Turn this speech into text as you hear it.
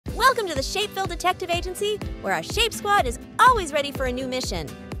Welcome to the Shapeville Detective Agency, where our Shape Squad is always ready for a new mission.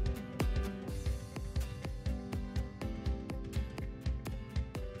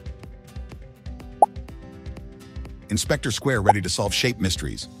 Inspector Square ready to solve shape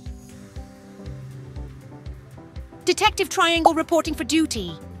mysteries. Detective Triangle reporting for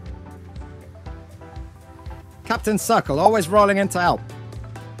duty. Captain Circle always rolling in to help.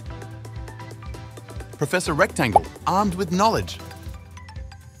 Professor Rectangle, armed with knowledge.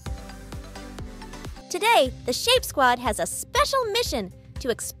 Today, the Shape Squad has a special mission to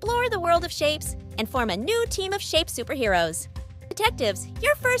explore the world of shapes and form a new team of shape superheroes. Detectives,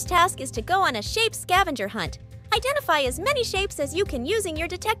 your first task is to go on a shape scavenger hunt. Identify as many shapes as you can using your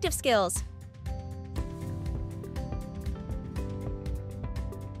detective skills.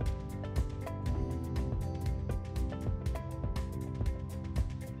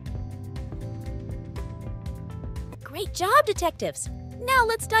 Great job, detectives! Now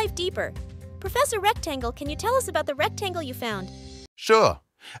let's dive deeper. Professor Rectangle, can you tell us about the rectangle you found? Sure.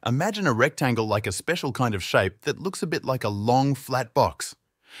 Imagine a rectangle like a special kind of shape that looks a bit like a long, flat box.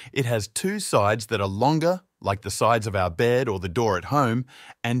 It has two sides that are longer, like the sides of our bed or the door at home,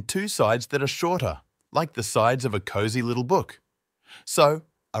 and two sides that are shorter, like the sides of a cozy little book. So,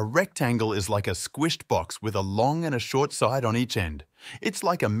 a rectangle is like a squished box with a long and a short side on each end. It's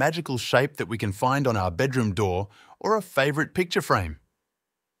like a magical shape that we can find on our bedroom door or a favourite picture frame.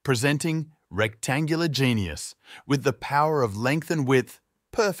 Presenting Rectangular Genius, with the power of length and width,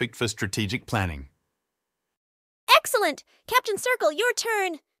 perfect for strategic planning. Excellent! Captain Circle, your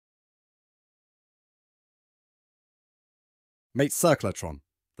turn! Meet Circlotron,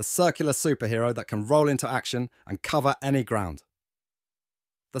 the circular superhero that can roll into action and cover any ground.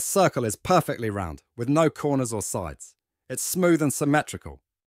 The circle is perfectly round, with no corners or sides. It's smooth and symmetrical.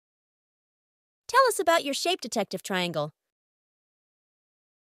 Tell us about your shape detective triangle.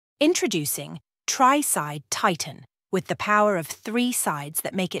 Introducing Tri-Side Titan, with the power of 3 sides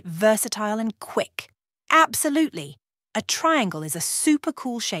that make it versatile and quick. Absolutely! A triangle is a super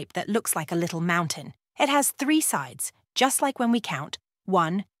cool shape that looks like a little mountain. It has 3 sides, just like when we count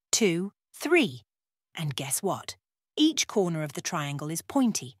 1, 2, 3. And guess what? Each corner of the triangle is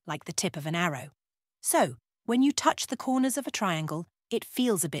pointy, like the tip of an arrow. So, when you touch the corners of a triangle, it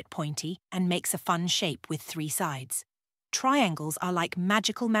feels a bit pointy and makes a fun shape with 3 sides. Triangles are like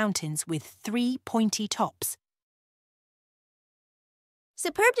magical mountains with 3 pointy tops.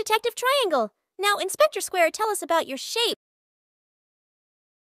 Superb Detective Triangle! Now, Inspector Square, tell us about your shape.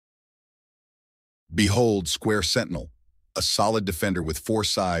 Behold Square Sentinel, a solid defender with 4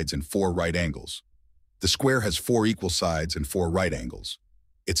 sides and 4 right angles. The square has 4 equal sides and 4 right angles.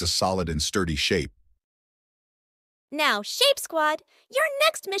 It's a solid and sturdy shape. Now, Shape Squad, your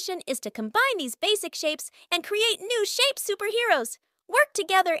next mission is to combine these basic shapes and create new shape superheroes. Work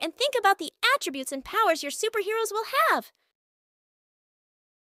together and think about the attributes and powers your superheroes will have.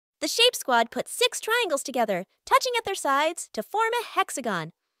 The Shape Squad put 6 triangles together, touching at their sides to form a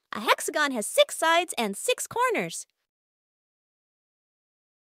hexagon. A hexagon has 6 sides and 6 corners.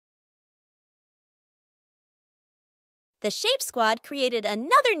 The Shape Squad created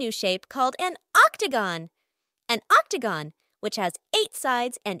another new shape called an octagon. An octagon, which has 8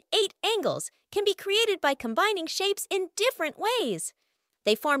 sides and 8 angles, can be created by combining shapes in different ways.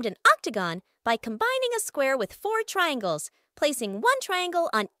 They formed an octagon by combining a square with 4 triangles, placing 1 triangle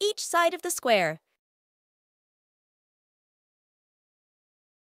on each side of the square.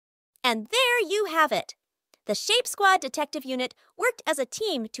 And there you have it. The Shape Squad Detective Unit worked as a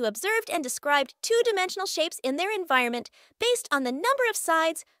team to observe and describe 2-dimensional shapes in their environment based on the number of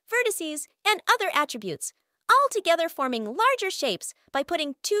sides, vertices, and other attributes, all together forming larger shapes by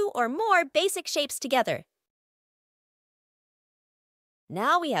putting 2 or more basic shapes together.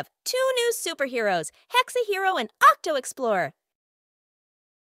 Now we have 2 new superheroes, Hexahero and Octo Explorer.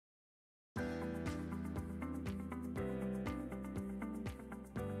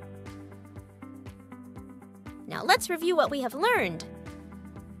 Now let's review what we have learned.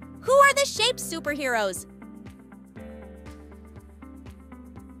 Who are the shape superheroes?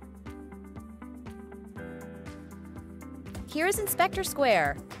 Here is Inspector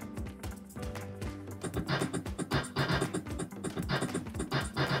Square.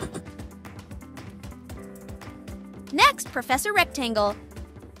 Next, Professor Rectangle.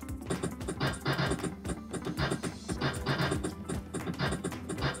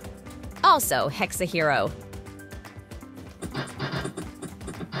 Also Hexahero.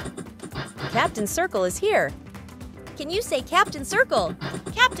 Captain Circle is here. Can you say Captain Circle?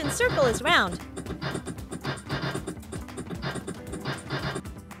 Captain Circle is round.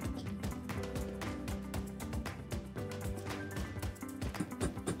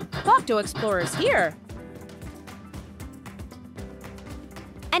 Octo Explorer's here.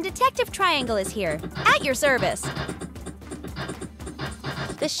 And Detective Triangle is here, at your service.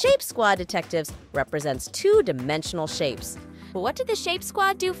 The Shape Squad detectives represents two-dimensional shapes. What did the Shape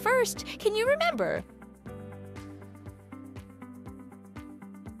Squad do first? Can you remember?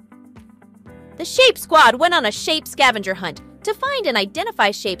 The Shape Squad went on a shape scavenger hunt to find and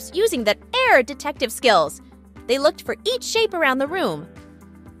identify shapes using their air detective skills. They looked for each shape around the room.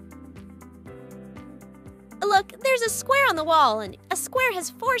 Look, there's a square on the wall, and a square has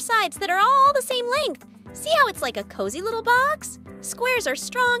 4 sides that are all the same length. See how it's like a cozy little box? Squares are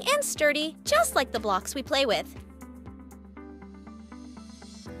strong and sturdy, just like the blocks we play with.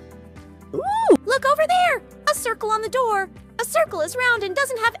 Ooh! Look over there! A circle on the door. A circle is round and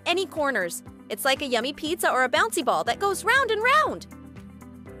doesn't have any corners. It's like a yummy pizza or a bouncy ball that goes round and round.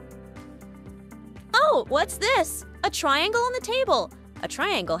 Oh, what's this? A triangle on the table. A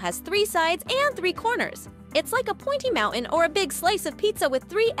triangle has 3 sides and 3 corners. It's like a pointy mountain or a big slice of pizza with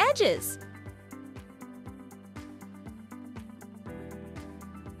 3 edges.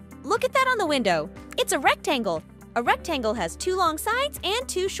 Look at that on the window. It's a rectangle. A rectangle has 2 long sides and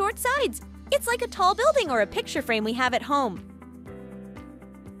 2 short sides. It's like a tall building or a picture frame we have at home.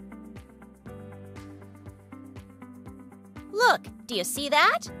 Look, do you see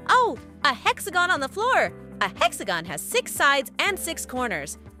that? Oh, a hexagon on the floor. A hexagon has 6 sides and 6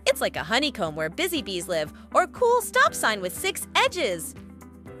 corners. It's like a honeycomb where busy bees live, or a cool stop sign with 6 edges.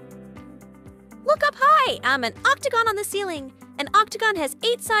 Look up high! An octagon on the ceiling. An octagon has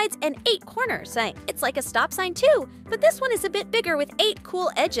 8 sides and 8 corners. It's like a stop sign too, but this one is a bit bigger with 8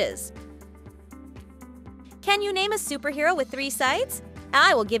 cool edges. Can you name a superhero with 3 sides?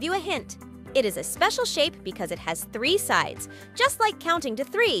 I will give you a hint. It is a special shape because it has 3 sides, just like counting to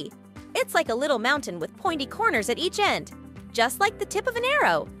 3. It's like a little mountain with pointy corners at each end, just like the tip of an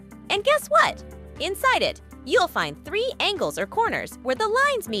arrow. And guess what? Inside it, you'll find 3 angles or corners where the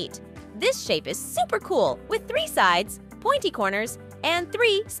lines meet. This shape is super cool with 3 sides, pointy corners, and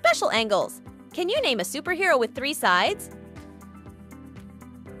 3 special angles. Can you name a superhero with 3 sides?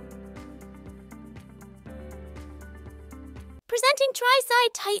 Presenting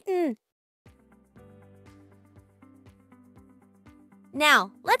Tri-Side Titan.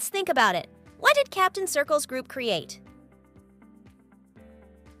 Now, let's think about it. What did Captain Circle's group create?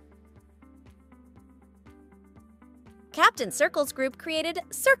 Captain Circle's group created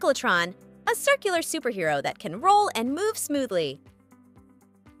Circlotron, a circular superhero that can roll and move smoothly.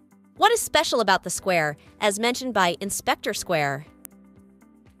 What is special about the square, as mentioned by Inspector Square?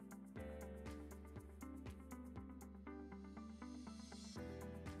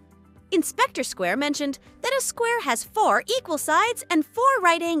 Inspector Square mentioned that a square has 4 equal sides and 4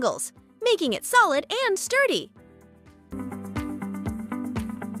 right angles, making it solid and sturdy.